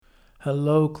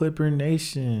Hello, Clipper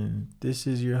Nation. This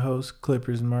is your host,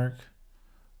 Clippers Mark,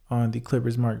 on the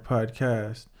Clippers Mark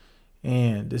podcast.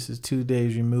 And this is 2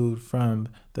 days removed from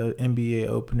the NBA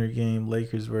opener game,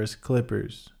 Lakers versus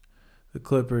Clippers. The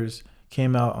Clippers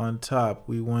came out on top.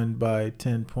 We won by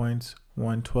 10 points,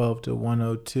 112 to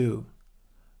 102.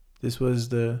 This was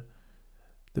the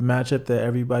matchup that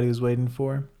everybody was waiting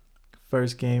for.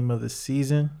 First game of the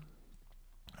season.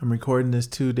 I'm recording this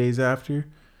 2 days after.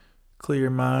 Clear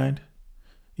mind.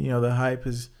 The hype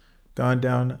has gone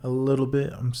down a little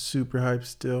bit. I'm super hyped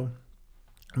still.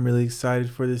 I'm really excited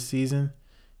for this season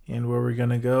and where we're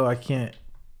gonna go. I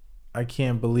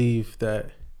can't believe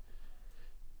that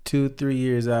 2-3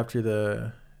 years after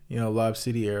the Lob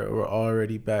City era, we're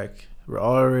already back. We're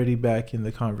already back in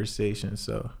the conversation.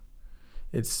 So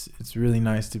it's really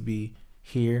nice to be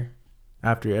here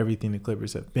after everything the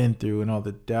Clippers have been through and all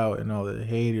the doubt and all the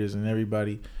haters and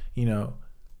everybody,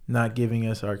 not giving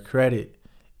us our credit.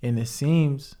 And it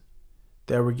seems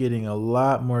that we're getting a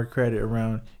lot more credit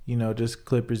around, just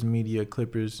Clippers media,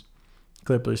 Clippers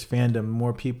fandom.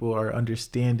 More people are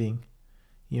understanding,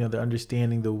 they're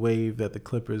understanding the wave that the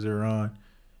Clippers are on.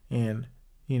 And,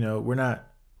 we're not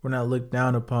looked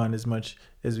down upon as much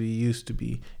as we used to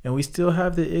be. And we still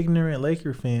have the ignorant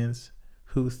Laker fans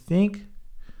who think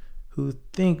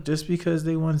just because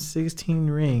they won 16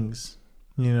 rings,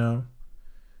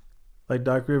 like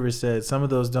Doc Rivers said, some of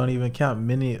those don't even count.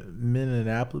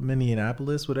 Minneapolis,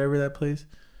 whatever that place.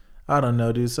 I don't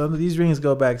know, dude. Some of these rings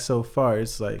go back so far.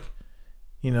 It's like,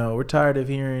 we're tired of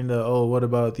hearing what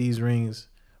about these rings?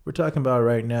 We're talking about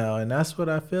right now. And that's what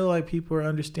I feel like people are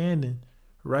understanding.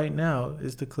 Right now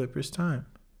is the Clippers' time.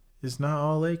 It's not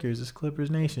all Lakers. It's Clippers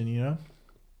Nation,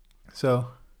 So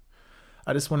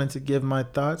I just wanted to give my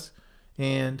thoughts.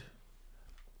 And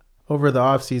over the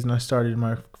offseason, I started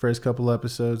my first couple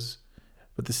episodes.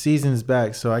 But the season's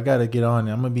back, so I got to get on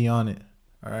it. I'm going to be on it.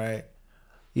 All right.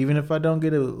 Even if I don't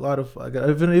get a lot of,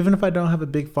 even if I don't have a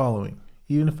big following,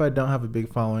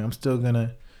 I'm still going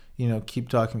to, keep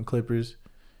talking Clippers.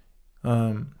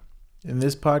 And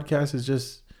this podcast is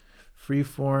just free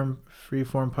form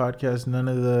podcast. None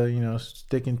of the,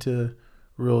 sticking to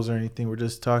rules or anything. We're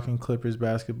just talking Clippers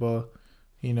basketball.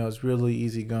 It's really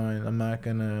easy going. I'm not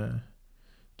going to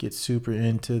get super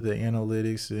into the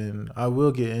analytics, and I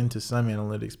will get into some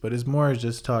analytics, but it's more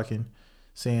just talking,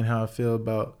 saying how I feel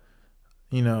about,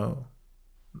 my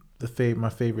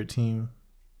favorite team,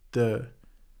 the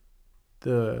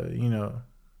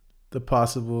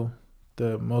possible,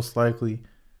 the most likely,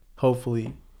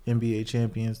 hopefully NBA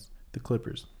champions, the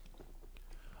Clippers.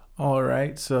 All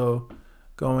right, so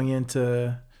going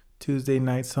into Tuesday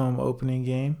night's home opening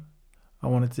game, I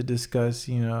wanted to discuss,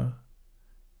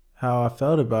 how I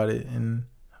felt about it and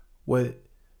what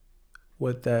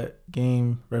that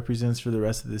game represents for the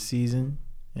rest of the season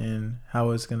and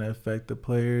how it's going to affect the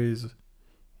players,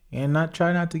 and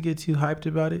try not to get too hyped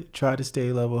about it. Try to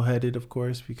stay level-headed, of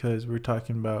course, because we're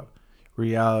talking about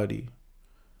reality.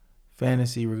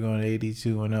 Fantasy, we're going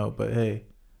 82-0, but hey,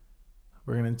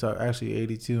 we're going to talk actually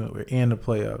 82 and the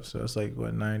playoffs. So it's like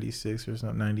 96 or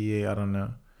something, 98, I don't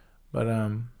know. But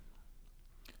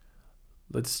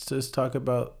let's just talk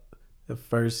about the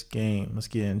first game. Let's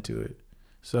get into it.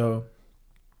 So,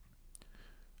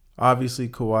 obviously,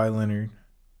 Kawhi Leonard,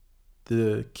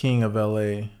 the king of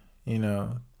LA,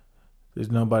 there's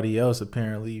nobody else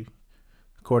apparently,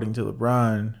 according to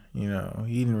LeBron, he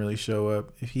didn't really show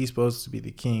up. If he's supposed to be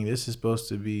the king, this is supposed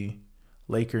to be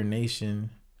Laker Nation.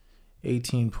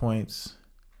 18 points.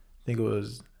 I think it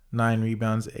was 9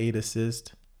 rebounds, 8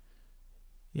 assists.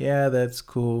 Yeah, that's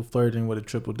cool, flirting with a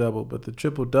triple-double, but the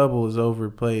triple-double is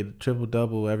overplayed.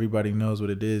 Triple-double, everybody knows what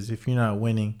it is. If you're not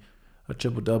winning, a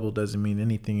triple-double doesn't mean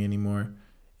anything anymore.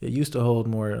 It used to hold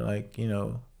more,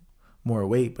 more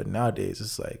weight, but nowadays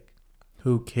it's like,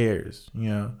 who cares?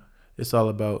 It's all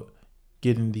about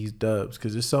getting these dubs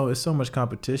because it's so much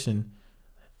competition.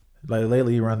 Like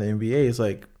lately around the NBA, it's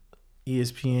like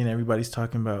ESPN, everybody's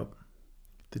talking about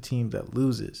the team that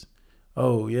loses.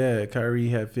 Oh, yeah, Kyrie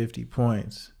had 50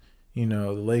 points.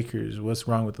 The Lakers, what's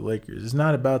wrong with the Lakers? It's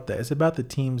not about that. It's about the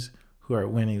teams who are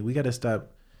winning. We got to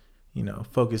stop,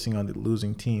 focusing on the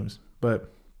losing teams.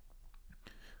 But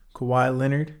Kawhi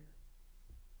Leonard,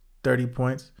 30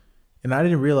 points. And I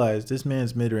didn't realize this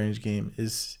man's mid-range game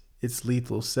it's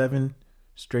lethal. 7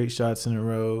 straight shots in a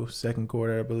row, second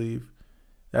quarter, I believe.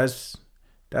 That's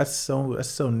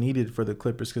so needed for the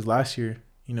Clippers because last year,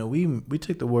 we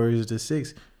took the Warriors to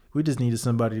 6. We just needed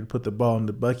somebody to put the ball in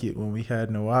the bucket when we had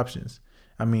no options.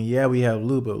 I mean, yeah, we have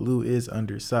Lou, but Lou is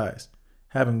undersized.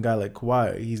 Having a guy like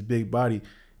Kawhi, he's big body.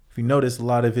 If you notice, a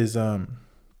lot of his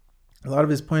A lot of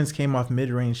his points came off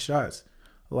mid-range shots,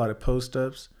 a lot of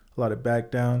post-ups, a lot of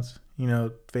back downs,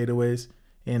 fadeaways,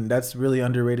 and that's really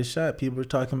underrated shot. People are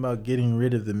talking about getting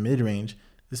rid of the mid-range.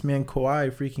 This man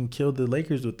Kawhi freaking killed the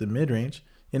Lakers with the mid-range,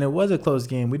 and it was a close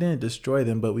game. We didn't destroy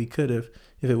them, but we could have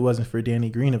if it wasn't for Danny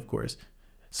Green, of course.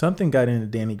 Something got into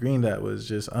Danny Green that was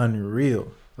just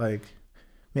unreal. Like,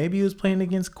 maybe he was playing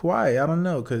against Kawhi. I don't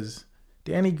know, because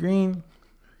Danny Green,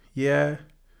 yeah,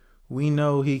 we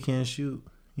know he can shoot,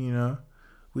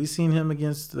 We seen him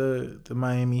against the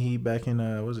Miami Heat back in,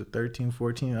 was it 13,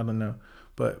 14? I don't know.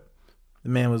 But the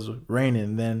man was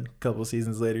raining. Then a couple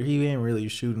seasons later, he ain't really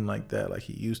shooting like that like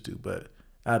he used to. But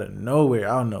out of nowhere,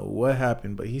 I don't know what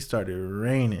happened, but he started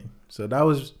raining. So that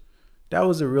was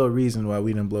a real reason why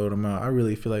we didn't blow them out. I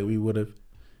really feel like we would have.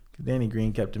 Danny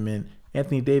Green kept him in.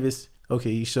 Anthony Davis,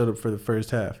 okay, he showed up for the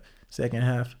first half. Second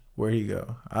half, where'd he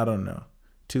go? I don't know.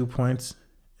 2 points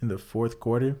in the fourth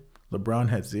quarter. LeBron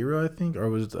had 0, I think, or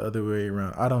was it the other way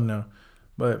around? I don't know.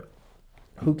 But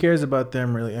who cares about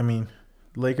them, really? I mean,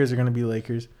 Lakers are going to be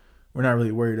Lakers. We're not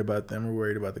really worried about them. We're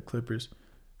worried about the Clippers.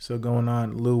 So going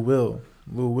on, Lou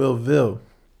Willville.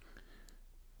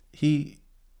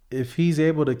 If he's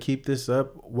able to keep this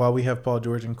up while we have Paul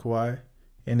George and Kawhi,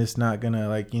 and it's not going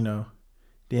to,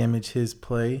 damage his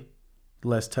play,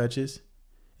 less touches.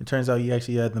 It turns out he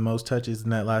actually had the most touches in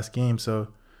that last game. So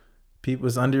people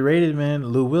was underrated, man.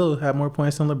 Lou Will had more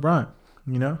points than LeBron,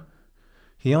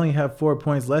 He only had 4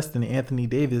 points less than Anthony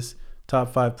Davis,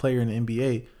 top 5 player in the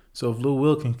NBA. So if Lou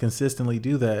Will can consistently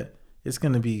do that, it's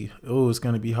gonna be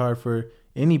hard for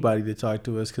anybody to talk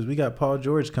to us because we got Paul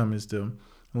George coming still.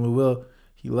 And Lou Will,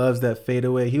 he loves that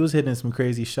fadeaway. He was hitting some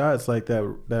crazy shots like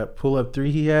that pull up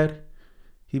three he had.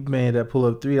 He made that pull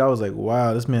up three. I was like,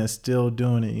 wow, this man's still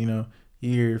doing it.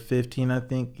 Year 15, I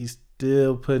think he's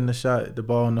still putting the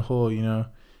ball in the hole. And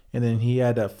then he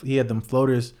had them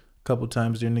floaters a couple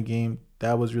times during the game.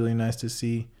 That was really nice to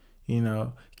see.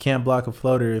 Can't block a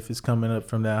floater if it's coming up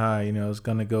from that high. It's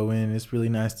gonna go in. It's really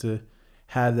nice to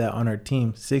have that on our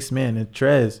team. 6 man and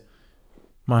Montrezl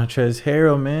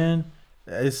Harrell, man.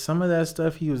 It's some of that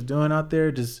stuff he was doing out there,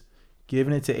 just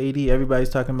giving it to AD. Everybody's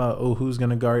talking about, who's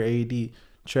gonna guard AD?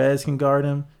 Trez can guard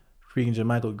him. Freaking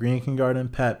JaMychal Green can guard him.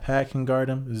 Pat can guard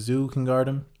him. Zoo can guard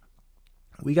him.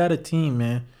 We got a team,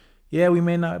 man. Yeah, we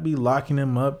may not be locking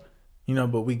him up,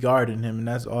 but we guarding him, and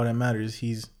that's all that matters.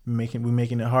 We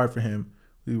making it hard for him.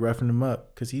 We roughing him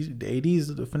up because the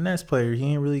AD's a finesse player. He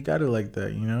ain't really got it like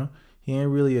that, He ain't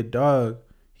really a dog.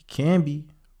 He can be,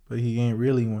 but he ain't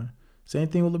really one. Same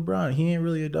thing with LeBron. He ain't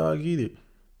really a dog either.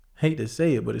 Hate to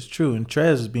say it, but it's true. And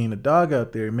Trez is being a dog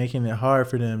out there, making it hard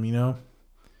for them,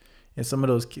 And some of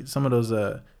those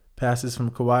passes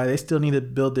from Kawhi, they still need to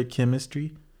build their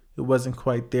chemistry. It wasn't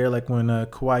quite there, like when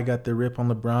Kawhi got the rip on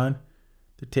LeBron.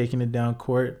 They're taking it down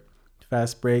court,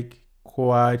 fast break.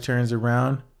 Kawhi turns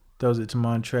around, throws it to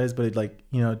Montrez, but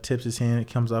it tips his hand.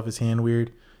 It comes off his hand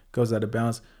weird, goes out of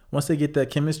bounds. Once they get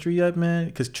that chemistry up, man,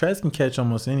 because Trez can catch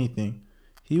almost anything.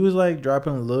 He was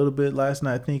dropping a little bit last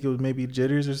night. I think it was maybe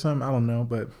jitters or something. I don't know,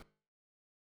 but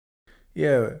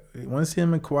yeah, once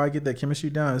him and Kawhi get that chemistry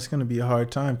down, it's gonna be a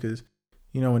hard time because,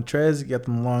 when Trez got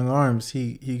them long arms,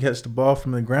 he gets the ball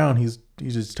from the ground. He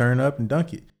just turn up and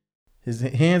dunk it. His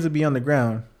hands would be on the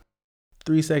ground.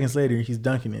 3 seconds later, he's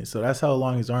dunking it. So that's how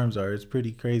long his arms are. It's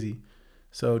pretty crazy.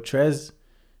 So Trez,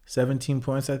 17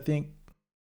 points, I think.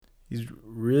 He's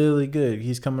really good.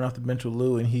 He's coming off the bench with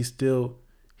Lou, and he's still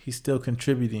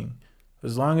contributing.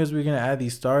 As long as we're going to add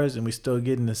these stars and we're still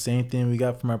getting the same thing we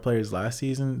got from our players last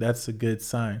season, that's a good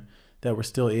sign that we're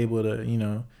still able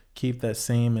to, keep that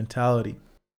same mentality.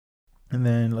 And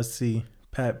then let's see,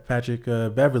 Patrick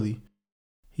Beverly.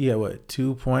 He had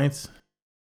 2 points,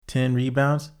 10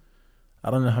 rebounds. I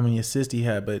don't know how many assists he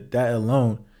had, but that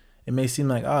alone, it may seem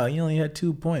like, he only had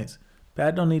 2 points.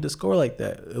 Pat don't need to score like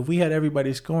that. If we had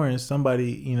everybody scoring,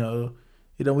 somebody,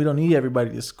 we don't need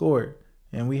everybody to score.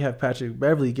 And we have Patrick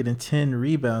Beverly getting 10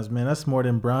 rebounds, man. That's more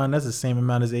than Bron. That's the same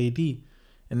amount as AD.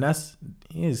 And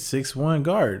he is 6'1"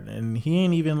 guard. And he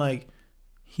ain't even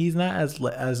he's not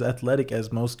as athletic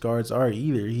as most guards are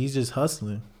either. He's just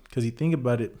hustling. Because you think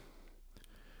about it,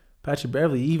 Patrick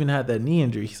Beverly even had that knee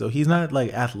injury. So he's not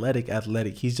athletic.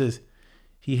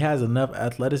 He has enough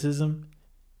athleticism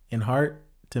and heart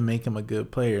to make him a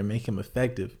good player and make him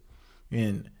effective.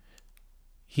 And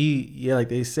like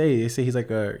they say he's like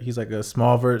a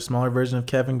smaller version of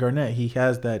Kevin Garnett. He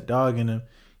has that dog in him.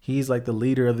 He's like the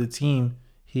leader of the team.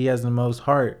 He has the most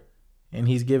heart, and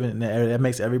he's given that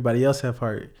makes everybody else have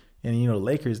heart. And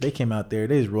Lakers, they came out there,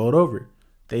 they just rolled over.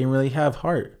 They didn't really have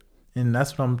heart, and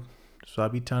that's what I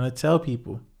be trying to tell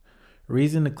people. The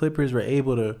reason the Clippers were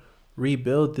able to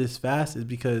rebuild this fast is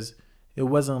because it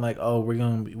wasn't like, oh, we're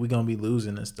gonna be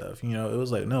losing and stuff. It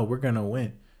was like, no, we're gonna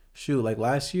win. Shoot, like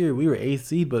last year we were eighth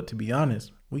seed, but to be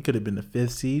honest, we could have been the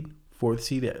fifth seed, fourth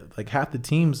seed. Like half the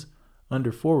teams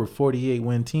under four were 48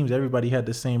 win teams. Everybody had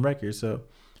the same record, so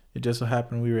it just so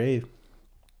happened we were eighth.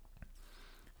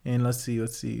 And let's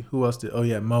see who else did. Oh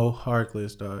yeah, Mo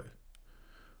Harkless, dog.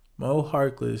 Mo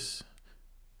Harkless,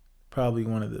 probably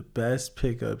one of the best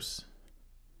pickups.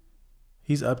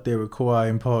 He's up there with Kawhi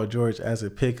and Paul George as a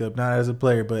pickup, not as a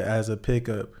player, but as a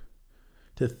pickup.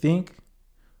 To think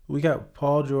we got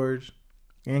Paul George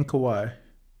and Kawhi.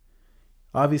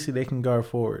 Obviously, they can guard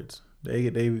forwards. They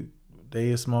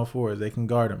are small forwards. They can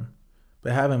guard them.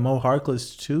 But having Mo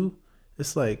Harkless too,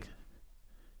 it's like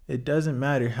it doesn't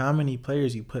matter how many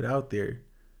players you put out there.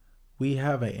 We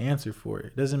have an answer for it.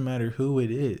 It doesn't matter who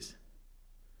it is.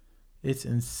 It's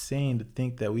insane to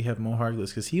think that we have Mo Harkless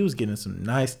because he was getting some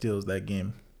nice steals that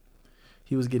game.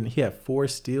 He had 4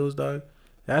 steals, dog.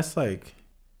 That's like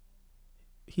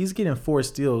he's getting 4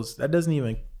 steals.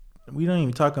 We don't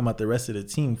even talk about the rest of the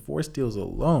team. 4 steals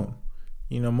alone.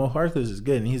 Mo Harkless is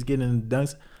good and he's getting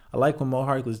dunks. I like when Mo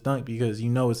Harkless dunked because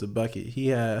it's a bucket.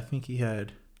 I think he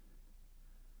had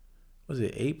was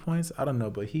it 8 points? I don't know,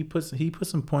 but he put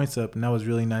some points up and that was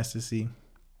really nice to see.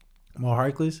 Mo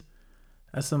Harkless,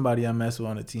 that's somebody I mess with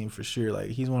on the team for sure.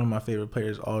 Like he's one of my favorite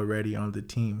players already on the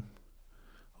team.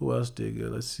 Who else did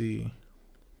good? Let's see.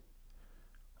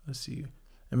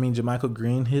 I mean, JaMychal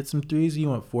Green hit some threes. He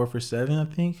went 4 for 7, I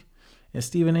think. And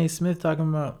Stephen A. Smith talking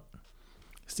about,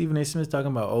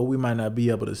 oh, we might not be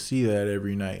able to see that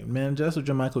every night. Man, that's what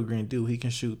JaMychal Green do. He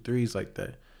can shoot threes like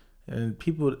that. And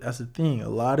people, that's the thing. A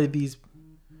lot of these,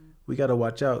 we got to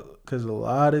watch out because a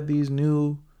lot of these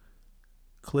new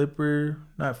Clipper,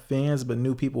 not fans, but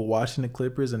new people watching the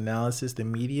Clippers, analysis, the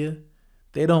media,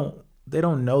 they don't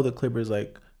know the Clippers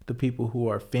like the people who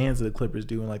are fans of the Clippers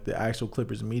do and like the actual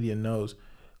Clippers media knows.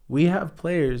 We have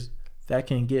players that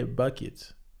can get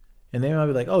buckets. And they might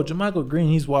be like, oh, JaMychal Green,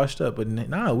 he's washed up. But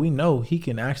nah, we know he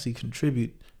can actually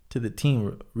contribute to the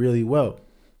team really well.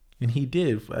 And he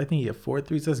did. I think he had 4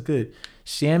 threes. That's good.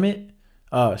 Shamet,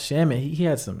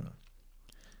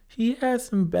 he had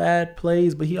some bad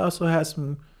plays, but he also had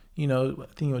some, I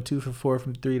think he went 2 for 4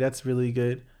 from 3. That's really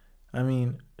good. I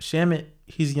mean, Shamet,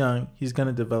 he's young. He's going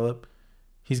to develop.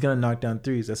 He's going to knock down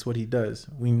threes. That's what he does.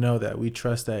 We know that. We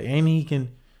trust that. And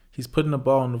he's putting the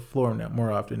ball on the floor now,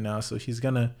 more often now. So he's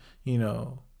going to,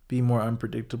 be more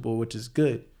unpredictable, which is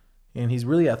good. And he's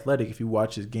really athletic if you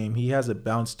watch his game. He has a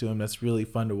bounce to him that's really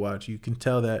fun to watch. You can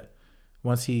tell that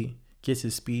once he gets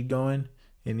his speed going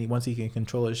and once he can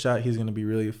control his shot, he's going to be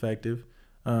really effective.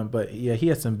 But, yeah, he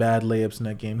had some bad layups in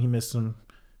that game. He missed some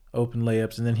open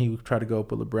layups, and then he would try to go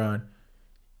up with LeBron.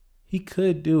 He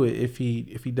could do it if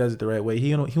he does it the right way.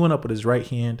 He went up with his right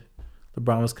hand.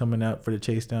 LeBron was coming out for the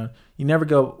chase down. You never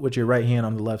go with your right hand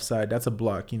on the left side. That's a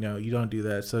block. You don't do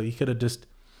that. So he could have just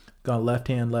gone left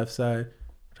hand, left side,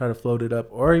 try to float it up,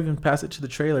 or even pass it to the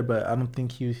trailer. But I don't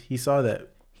think he saw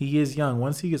that. He is young.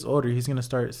 Once he gets older, he's gonna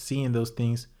start seeing those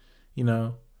things.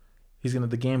 The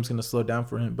game's gonna slow down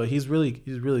for him. But he's really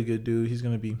good, dude. He's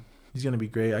gonna be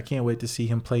great. I can't wait to see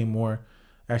him play more.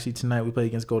 Actually, tonight we play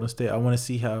against Golden State. I want to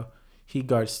see how he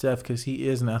guards Steph because he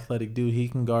is an athletic dude. He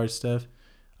can guard Steph.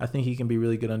 I think he can be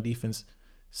really good on defense.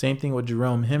 Same thing with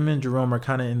Jerome. Him and Jerome are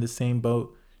kind of in the same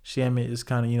boat. Shamet is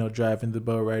kind of, driving the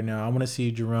boat right now. I want to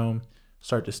see Jerome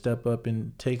start to step up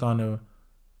and take on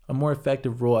a more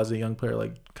effective role as a young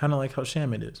player, kind of like how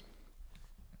Shamet is.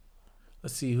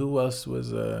 Let's see who else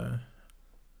was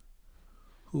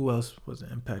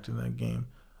impacting that game.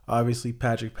 Obviously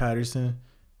Patrick Patterson,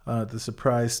 the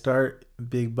surprise start,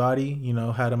 big body,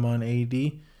 had him on AD.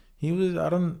 He was I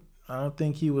don't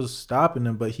think he was stopping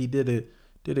him, but he did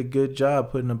a good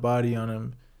job putting a body on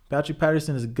him. Patrick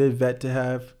Patterson is a good vet to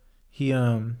have. He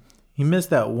missed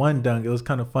that one dunk. It was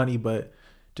kind of funny, but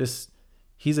just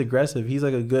he's aggressive. He's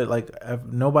like a good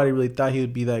nobody really thought he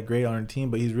would be that great on our team,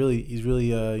 but he's really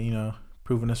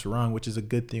proving us wrong, which is a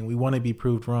good thing. We want to be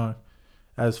proved wrong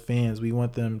as fans. We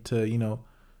want them to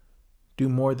do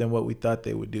more than what we thought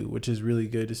they would do, which is really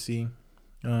good to see.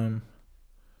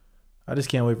 I just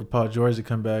can't wait for Paul George to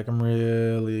come back. I'm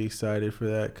really excited for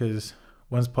that because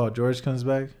once Paul George comes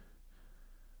back,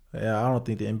 I don't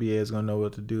think the NBA is going to know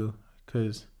what to do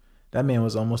because that man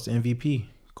was almost MVP.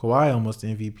 Kawhi almost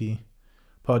MVP.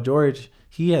 Paul George,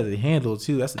 he has a handle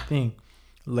too. That's the thing.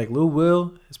 Lil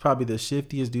Will is probably the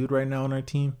shiftiest dude right now on our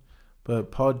team,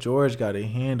 but Paul George got a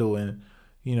handle, and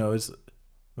it's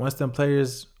once them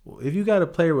players. If you got a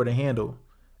player with a handle,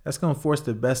 that's gonna force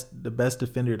the best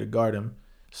defender to guard him.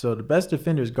 So the best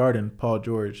defender is guarding Paul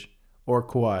George or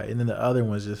Kawhi, and then the other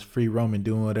one's just free roaming,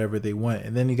 doing whatever they want.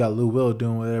 And then you got Lou Will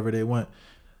doing whatever they want.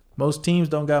 Most teams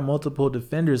don't got multiple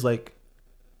defenders like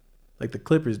the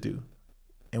Clippers do,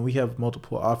 and we have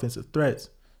multiple offensive threats.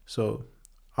 So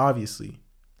obviously,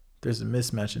 there's a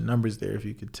mismatch in numbers there, if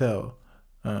you could tell.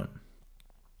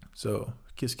 So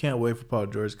just can't wait for Paul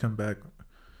George to come back.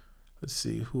 Let's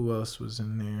see who else was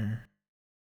in there.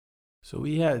 So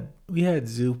we had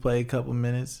Zoo play a couple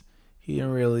minutes. He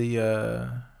didn't really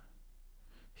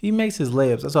he makes his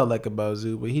layups. That's all I like about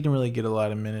Zoo, but he didn't really get a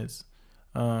lot of minutes.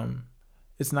 Um,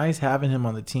 it's nice having him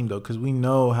on the team though, because we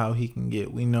know how he can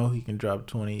get. We know he can drop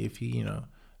 20 if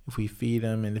if we feed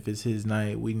him, and if it's his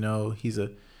night, we know he's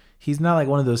not like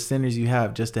one of those centers you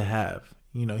have just to have.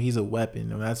 He's a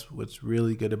weapon, and that's what's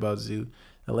really good about Zoo.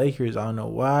 The Lakers, I don't know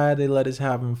why they let us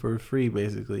have him for free.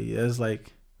 Basically, that's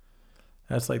like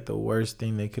the worst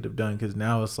thing they could have done, because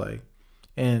now it's like,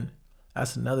 and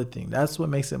that's another thing. That's what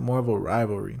makes it more of a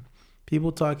rivalry.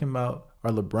 People talking about, or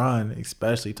LeBron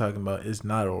especially talking about, it's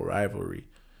not a rivalry.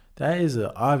 That is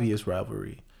an obvious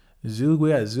rivalry. We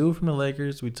had Zoo from the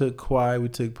Lakers. We took Kawhi. We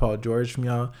took Paul George from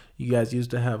y'all. You guys used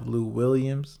to have Lou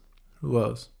Williams. Who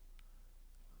else?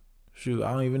 Shoot,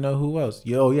 I don't even know who else.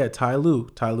 Yeah, Ty Lue.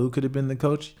 Ty Lue could have been the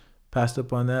coach. Passed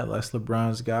up on that. That's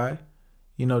LeBron's guy.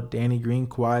 Danny Green,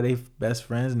 Kawhi, they best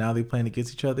friends. Now they playing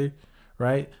against each other,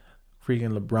 right?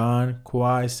 Freaking LeBron,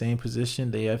 Kawhi, same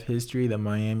position. They have history, the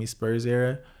Miami Spurs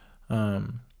era.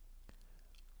 Kawhi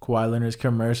Leonard's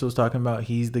commercials talking about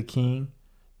he's the king.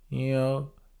 You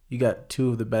got two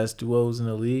of the best duos in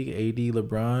the league, AD,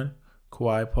 LeBron,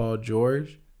 Kawhi, Paul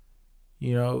George.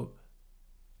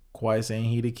 Kawhi saying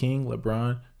he the king,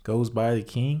 LeBron goes by the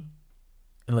king.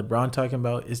 And LeBron talking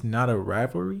about it's not a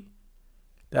rivalry.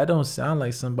 That don't sound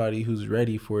like somebody who's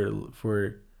ready for the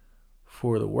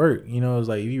work. It's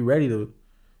like, if you ready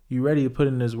to put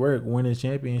in this work, win a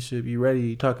championship, you ready,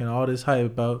 you talking all this hype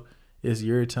about it's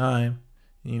your time,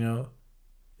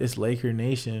 it's Laker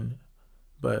Nation,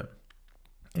 but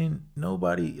ain't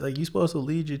nobody, like, you supposed to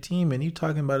lead your team, and you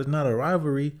talking about it's not a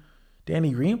rivalry.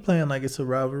 Danny Green playing like it's a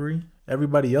rivalry.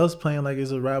 Everybody else playing like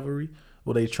it's a rivalry.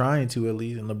 Well, they trying to at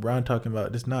least, and LeBron talking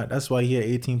about it's not. That's why he had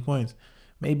 18 points.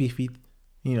 Maybe if he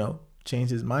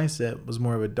changed his mindset, was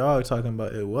more of a dog, talking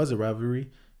about it was a rivalry,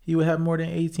 he would have more than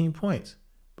 18 points.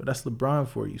 But that's LeBron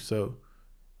for you. So,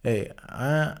 hey,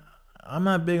 I'm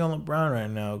not big on LeBron right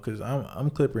now, because I'm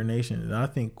Clipper Nation, and I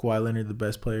think Kawhi Leonard the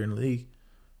best player in the league.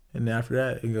 And after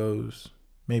that, it goes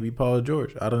maybe Paul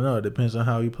George. I don't know. It depends on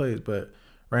how he plays. But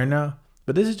right now,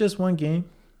 this is just one game.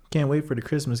 Can't wait for the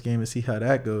Christmas game to see how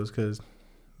that goes, because,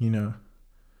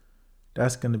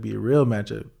 that's going to be a real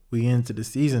matchup. We into the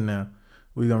season now.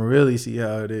 We're going to really see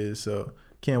how it is. So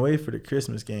can't wait for the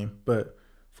Christmas game. But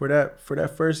for that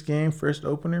first game, first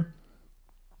opener,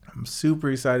 I'm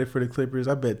super excited for the Clippers.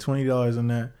 I bet $20 on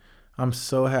that. I'm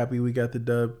so happy we got the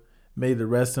dub. Made the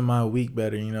rest of my week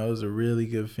better. It was a really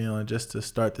good feeling just to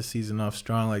start the season off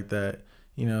strong like that.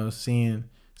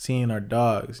 Seeing our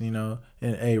dogs, and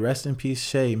hey, rest in peace,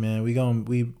 Shea, man.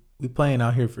 We playing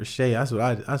out here for Shea. That's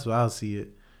what I'll see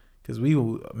it. Cause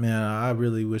I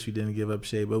really wish we didn't give up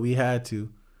Shea, but we had to.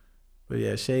 But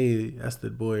yeah, Shea, that's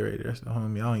the boy right there. That's the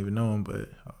homie. I don't even know him, but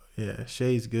yeah,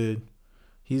 Shea's good.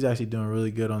 He's actually doing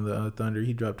really good on the Thunder.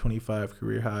 He dropped 25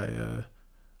 career high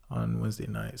on Wednesday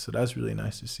night, so that's really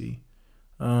nice to see.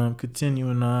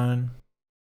 Continuing on,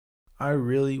 I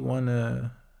really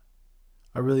wanna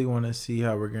see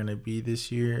how we're gonna be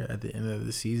this year at the end of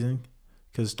the season,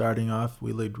 because starting off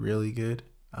we looked really good.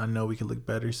 I know we could look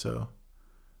better, so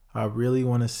I really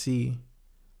want to see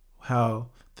how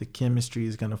the chemistry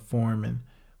is going to form, and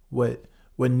what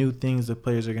new things the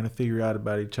players are going to figure out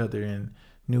about each other, and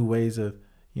new ways of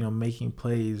making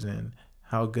plays, and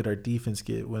how good our defense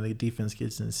get when the defense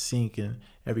gets in sync and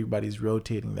everybody's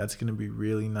rotating. That's going to be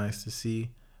really nice to see.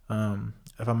 If I'm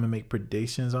going to make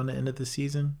predictions on the end of the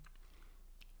season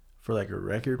for like a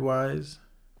record wise,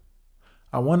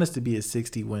 I want us to be a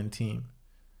 60-win team.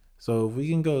 So if we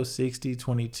can go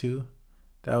 60-22,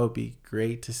 that would be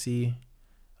great to see.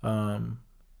 If I'm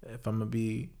going to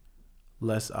be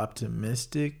less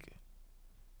optimistic,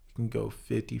 you can go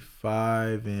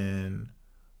 55 and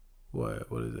what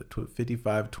is it?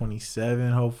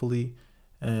 55-27, hopefully.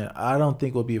 And I don't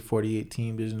think we'll be a 48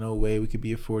 team. There's no way we could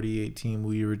be a 48 team.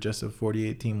 We were just a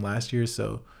 48 team last year,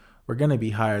 so we're going to be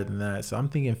higher than that. So I'm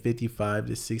thinking 55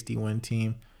 to 60 win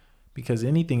team, because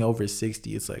anything over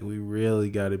 60, it's like we really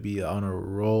got to be on a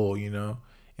roll,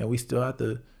 and we still have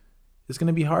to. It's going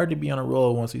to be hard to be on a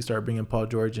roll once we start bringing Paul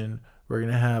George in. We're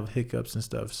going to have hiccups and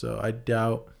stuff. So I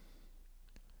doubt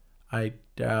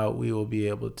we will be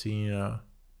able to,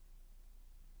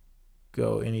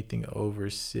 go anything over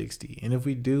 60. And if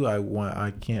we do, I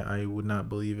would not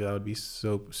believe it. I would be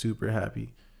so super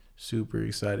happy, super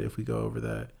excited if we go over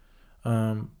that.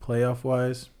 Playoff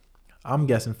wise, I'm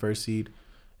guessing first seed,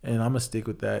 and I'm gonna stick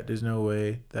with that. There's no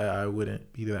way that I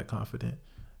wouldn't be that confident.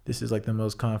 This is like the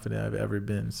most confident I've ever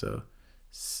been. So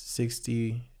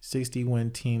 60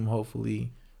 win team,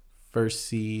 hopefully first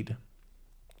seed.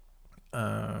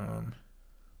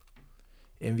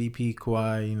 MVP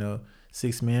Kawhi,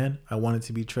 sixth man. I want it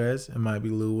to be Trez. It might be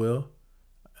Lou Will,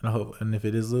 and if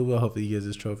it is Lou Will, hopefully he gives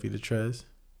his trophy to Trez.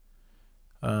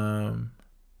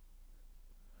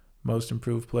 Most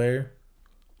improved player.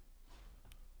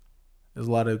 There's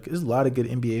a lot of good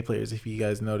NBA players. If you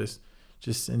guys notice,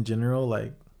 just in general,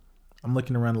 like I'm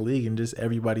looking around the league and just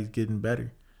everybody's getting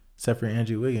better, except for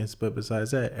Andrew Wiggins. But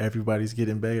besides that, everybody's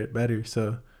getting better.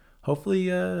 So hopefully,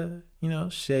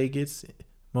 Shea gets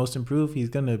most improved. He's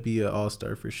gonna be an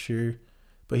all-star for sure.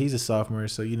 But he's a sophomore,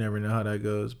 so you never know how that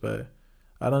goes. But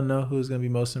I don't know who's gonna be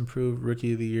most improved.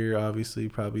 Rookie of the year, obviously,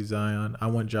 probably Zion. I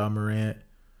want Ja Morant.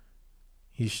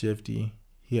 He's shifty.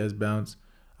 He has bounce.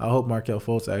 I hope Markelle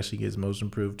Fultz actually gets most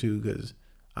improved too, because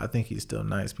I think he's still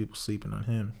nice. People sleeping on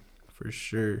him for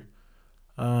sure.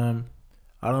 I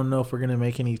don't know if we're gonna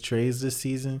make any trades this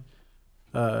season.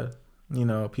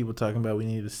 People talking about we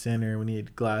need a center, we need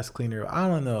a glass cleaner. I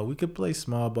don't know. We could play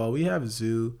small ball. We have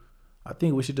Zoo. I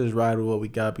think we should just ride with what we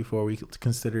got before we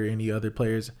consider any other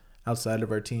players outside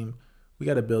of our team. We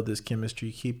got to build this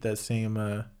chemistry, keep that same,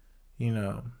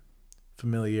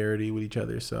 familiarity with each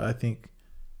other. So I think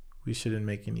we shouldn't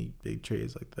make any big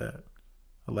trades like that.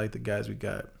 I like the guys we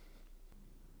got.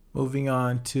 Moving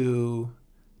on to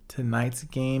tonight's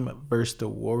game versus the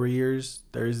Warriors,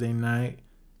 Thursday night,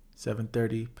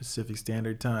 7:30 Pacific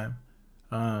Standard Time.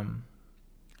 I'm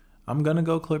gonna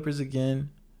go Clippers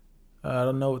again. I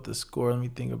don't know what the score. Let me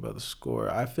think about the score.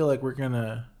 I feel like we're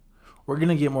gonna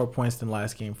get more points than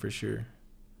last game for sure.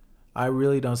 I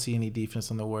really don't see any defense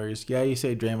on the Warriors. Yeah, you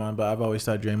say Draymond, but I've always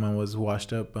thought Draymond was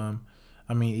washed up.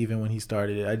 Even when he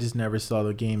started, I just never saw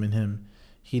the game in him.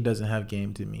 He doesn't have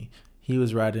game to me. He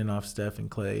was riding off Steph and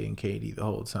Clay and KD the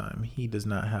whole time. He does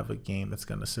not have a game that's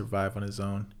gonna survive on his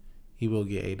own. He will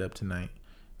get ate up tonight.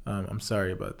 I'm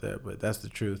sorry about that, but that's the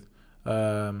truth.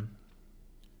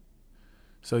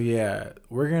 So yeah,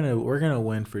 we're gonna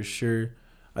win for sure.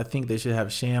 I think they should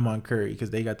have Sham on Curry because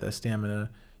they got that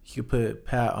stamina. You could put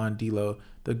Pat on D'Lo.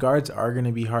 The guards are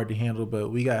gonna be hard to handle, but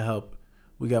we got help.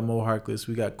 We got Mo Harkless.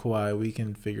 We got Kawhi. We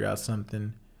can figure out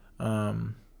something.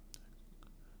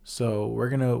 So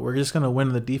we're just gonna win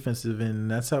the defensive end,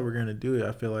 and that's how we're gonna do it.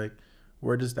 I feel like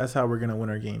that's how we're gonna win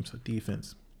our games with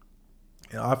defense.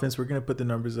 In offense, we're gonna put the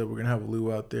numbers up. We're gonna have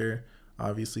Lou out there.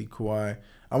 Obviously, Kawhi.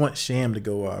 I want Sham to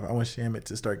go off. I want Sham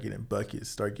to start getting buckets,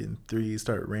 start getting threes,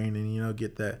 start raining.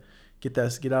 Get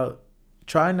out.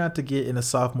 Try not to get in a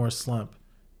sophomore slump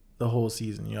the whole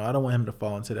season. I don't want him to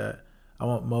fall into that. I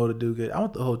want Mo to do good. I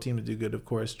want the whole team to do good, of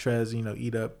course. Trez,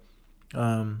 eat up.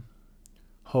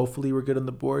 Hopefully we're good on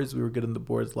the boards. We were good on the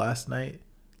boards last night.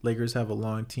 Lakers have a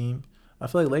long team. I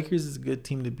feel like Lakers is a good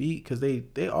team to beat because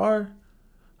they are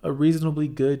a reasonably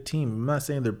good team. I'm not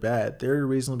saying they're bad. They're a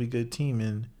reasonably good team,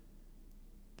 and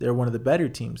they're one of the better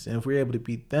teams. And if we're able to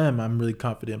beat them, I'm really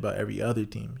confident about every other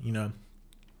team,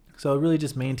 So really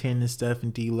just maintaining Steph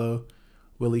and D'Lo,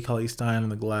 Willie Cauley-Stein on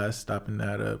the glass, stopping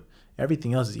that up.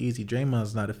 Everything else is easy.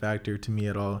 Draymond's not a factor to me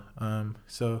at all.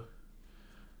 So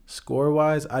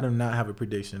score-wise, I do not have a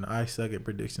prediction. I suck at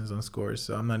predictions on scores,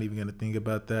 so I'm not even going to think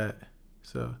about that.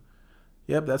 So,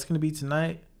 yep, that's going to be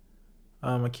tonight.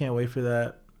 I can't wait for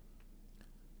that.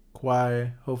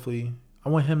 Kawhi, hopefully. I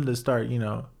want him to start,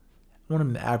 I want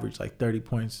him to average like 30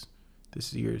 points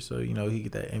this year. So, he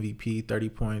get that MVP, 30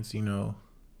 points,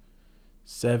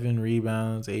 7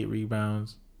 rebounds, 8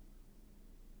 rebounds,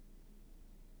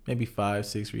 maybe 5,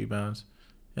 6 rebounds.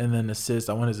 And then assists,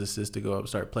 I want his assists to go up,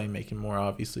 start playmaking more,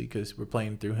 obviously, because we're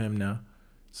playing through him now.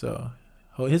 So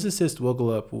his assist will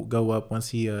go up once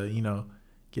he,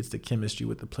 gets the chemistry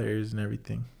with the players and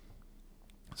everything.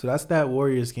 So that's that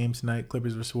Warriors game tonight,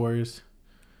 Clippers vs. Warriors.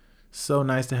 So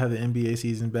nice to have the NBA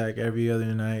season back every other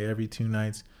night, every 2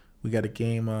 nights. We got a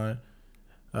game on.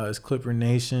 It's Clipper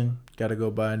Nation. Got to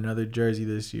go buy another jersey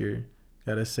this year.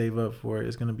 Got to save up for it.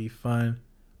 It's going to be fun.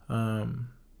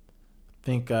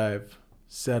 Think I've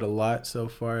said a lot so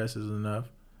far. This is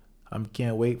enough. I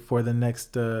can't wait for the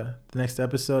next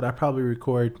episode. I'm gonna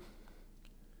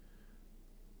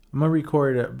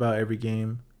record about every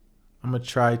game. I'm gonna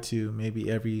try to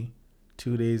maybe every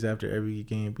 2 days after every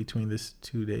game. Between this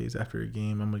 2 days after a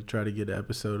game, I'm gonna try to get an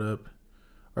episode up,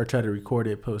 or try to record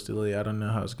it, post it late. I don't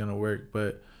know how it's gonna work,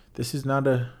 but this is not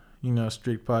a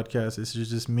strict podcast. This is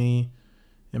just me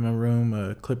in my room,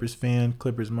 a Clippers fan,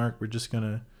 Clippers Mark. We're just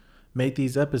gonna make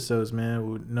these episodes,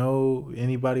 man. No,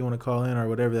 anybody want to call in or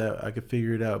whatever, that I could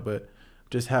figure it out. But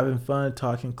just having fun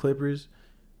talking Clippers.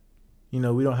 We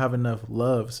don't have enough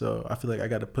love, so I feel like I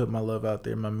got to put my love out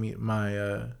there, my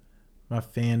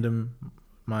fandom,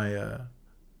 my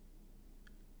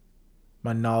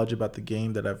my knowledge about the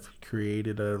game that I've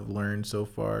created, that I've learned so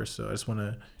far. So I just want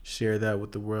to share that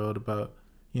with the world about,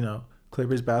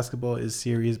 Clippers basketball is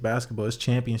serious basketball. It's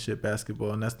championship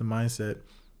basketball, and that's the mindset.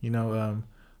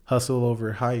 Hustle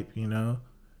over hype.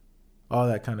 All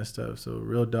that kind of stuff. So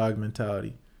real dog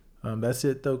mentality. That's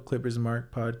it though. Clippers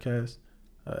Mark podcast,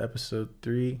 episode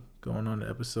 3, going on to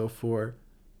episode 4.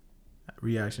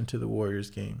 Reaction to the Warriors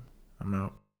game. I'm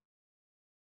out.